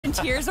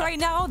in tears right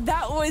now.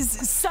 That was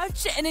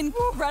such an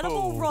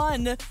incredible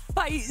run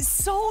by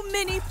so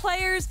many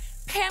players.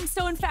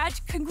 Pamsto and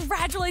Fatch,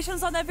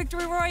 congratulations on that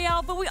victory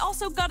royale, but we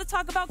also got to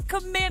talk about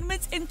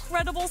Commandment's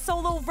incredible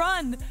solo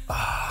run.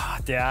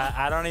 Yeah,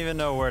 I don't even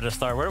know where to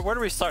start. Where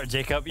do we start,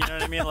 Jacob? You know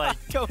what I mean? Like,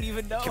 don't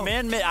even know.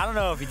 Commandment, I don't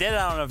know if he did it,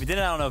 I don't know if he did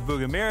it, I don't know if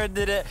Boogamira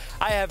did it.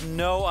 I have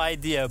no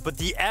idea, but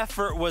the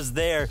effort was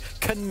there.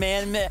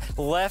 Commandment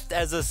left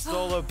as a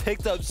solo,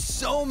 picked up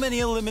so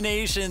many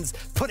eliminations,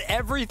 put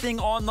everything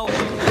on the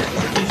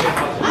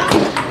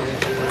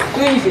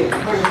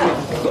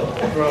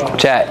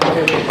Chat,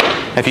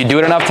 if you do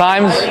it enough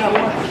times,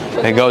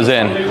 it goes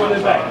in. Did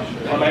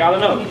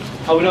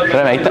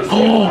I make that?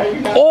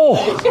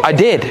 Oh, I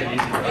did.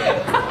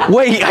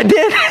 Wait, I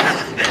did.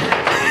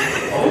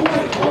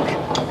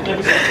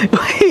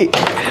 Wait,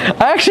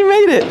 I actually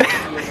made it.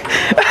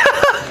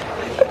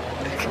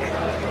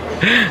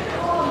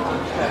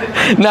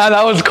 Nah,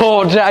 that was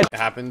cool. It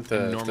happened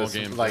to normal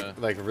games,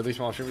 like really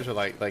small streamers or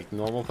like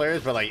normal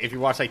players, but like if you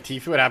watch like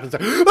Tfue, it happens to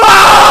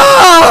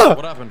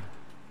What happened?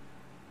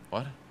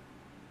 What?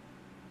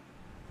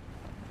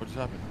 What just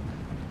happened?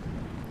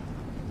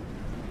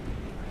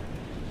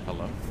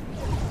 Hello?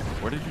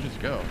 Where did you just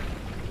go?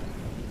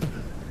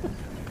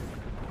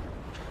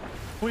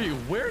 Wait,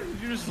 where did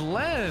you just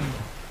land?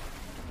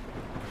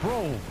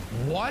 Bro,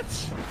 what?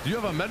 Do you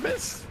have a med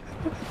miss?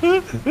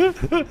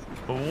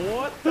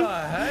 What the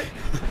heck?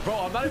 Bro,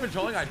 I'm not even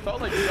trolling. I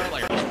felt like you got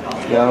like...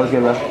 Yeah, what's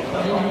good, bro?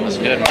 What's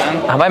good,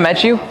 man? Have I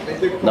met you?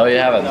 No, you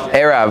haven't.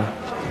 Arab.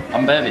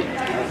 I'm Bevy.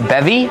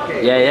 Bevy?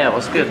 Yeah,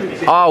 what's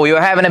good? Oh, we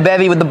were having a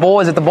bevy with the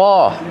boys at the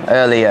bar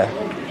earlier.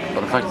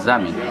 What the fuck does that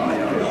mean?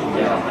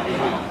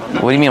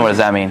 What do you mean, what does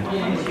that mean?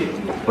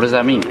 What does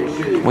that mean?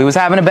 We was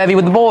having a bevy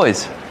with the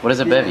boys. What is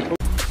a bevy?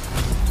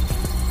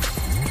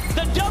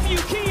 The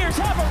WKers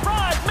have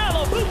arrived.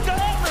 Malabuka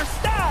and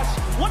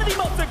Mustache, one of the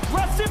most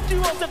aggressive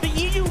duos of the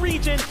EU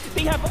region.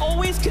 They have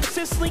always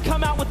consistently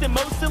come out with the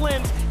most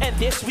elims, and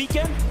this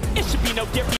weekend, it should be no different.